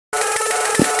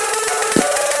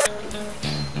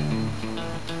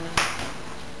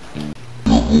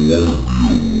Oh,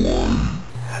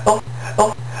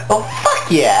 oh, oh, fuck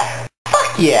yeah!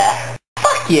 Fuck yeah!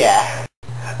 Fuck yeah!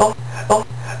 Oh, oh,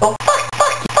 oh,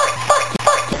 fuck yeah!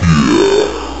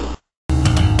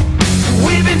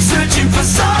 We've been searching for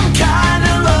some kind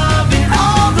of love in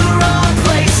all the wrong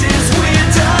places. We're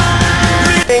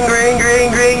done. Ring, ring,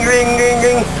 ring, ring, ring, ring,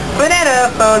 ring. Banana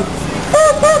phone.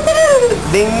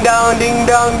 Ding dong, ding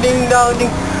dong, ding dong, ding.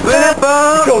 Banana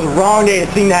phone. You chose the wrong day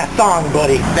to sing that song,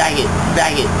 buddy. Bag it,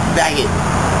 bag it, bag it.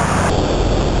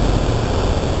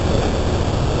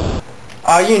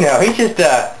 Oh, you know, he's just,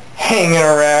 hanging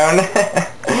around.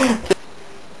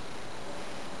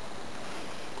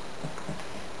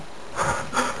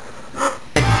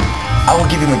 I will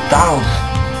give you McDonald's.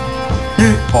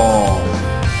 Oh,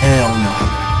 hell no.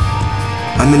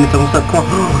 I'm in the thumbs up, come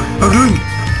on. Okay.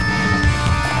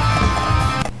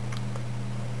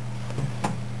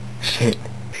 Shit.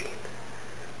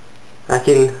 I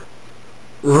can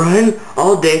run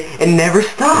all day and never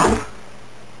stop.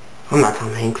 I'm not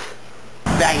Tom Hanks.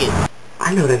 Bag it.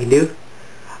 I know what I can do.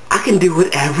 I can do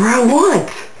whatever I want.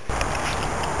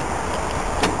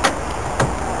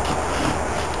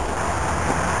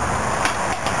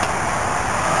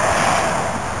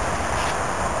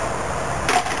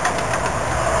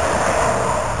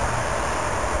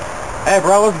 Hey,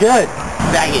 bro, what's good?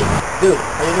 Bag it. Dude,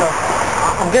 how you doing?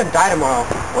 I'm gonna die tomorrow.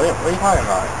 What are you talking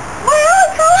about?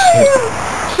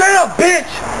 Shut up, bitch!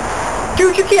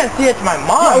 Dude, you can't say it to my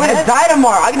mom, I'm gonna die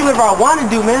tomorrow. I can do whatever I want to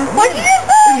do, man. What did you say?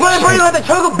 It's gonna bring you like the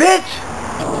chocolate, bitch!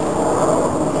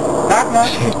 Knock, knock.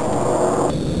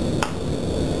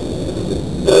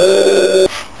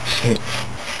 Shit.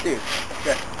 Dude,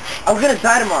 I was gonna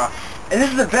die tomorrow. And this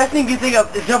is the best thing you can think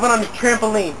of, is jumping on this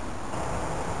trampoline.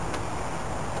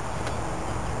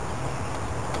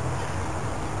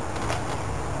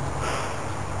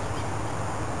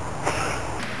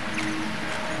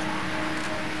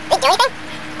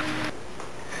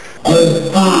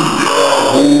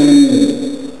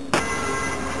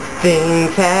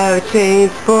 Things have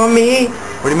changed for me.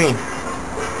 What do you mean?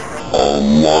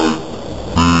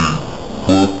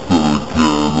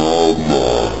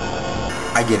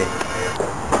 I get it.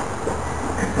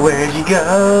 Where'd you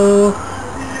go?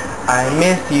 I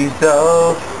miss you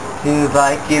so. Seems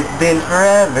like it's been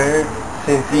forever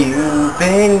since you've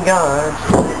been gone.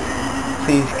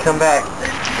 Please come back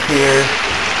here.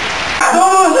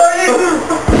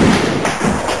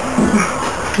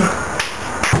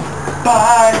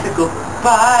 Bicycle,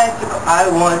 bicycle, I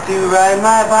want to ride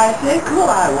my bicycle,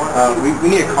 I want to... We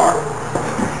need a car.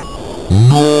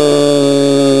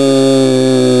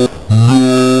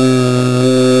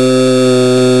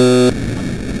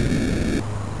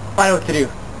 I know what to do.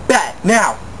 Bet,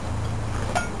 now!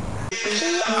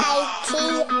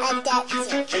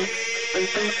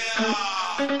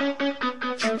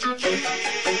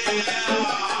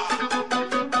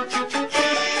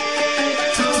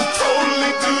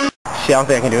 Shit, I don't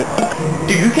think I can do it.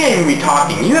 Dude, you can't even be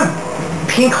talking. You have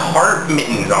pink heart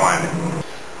mittens on.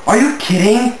 Are you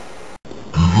kidding?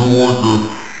 Do you like a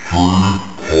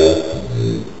straight top?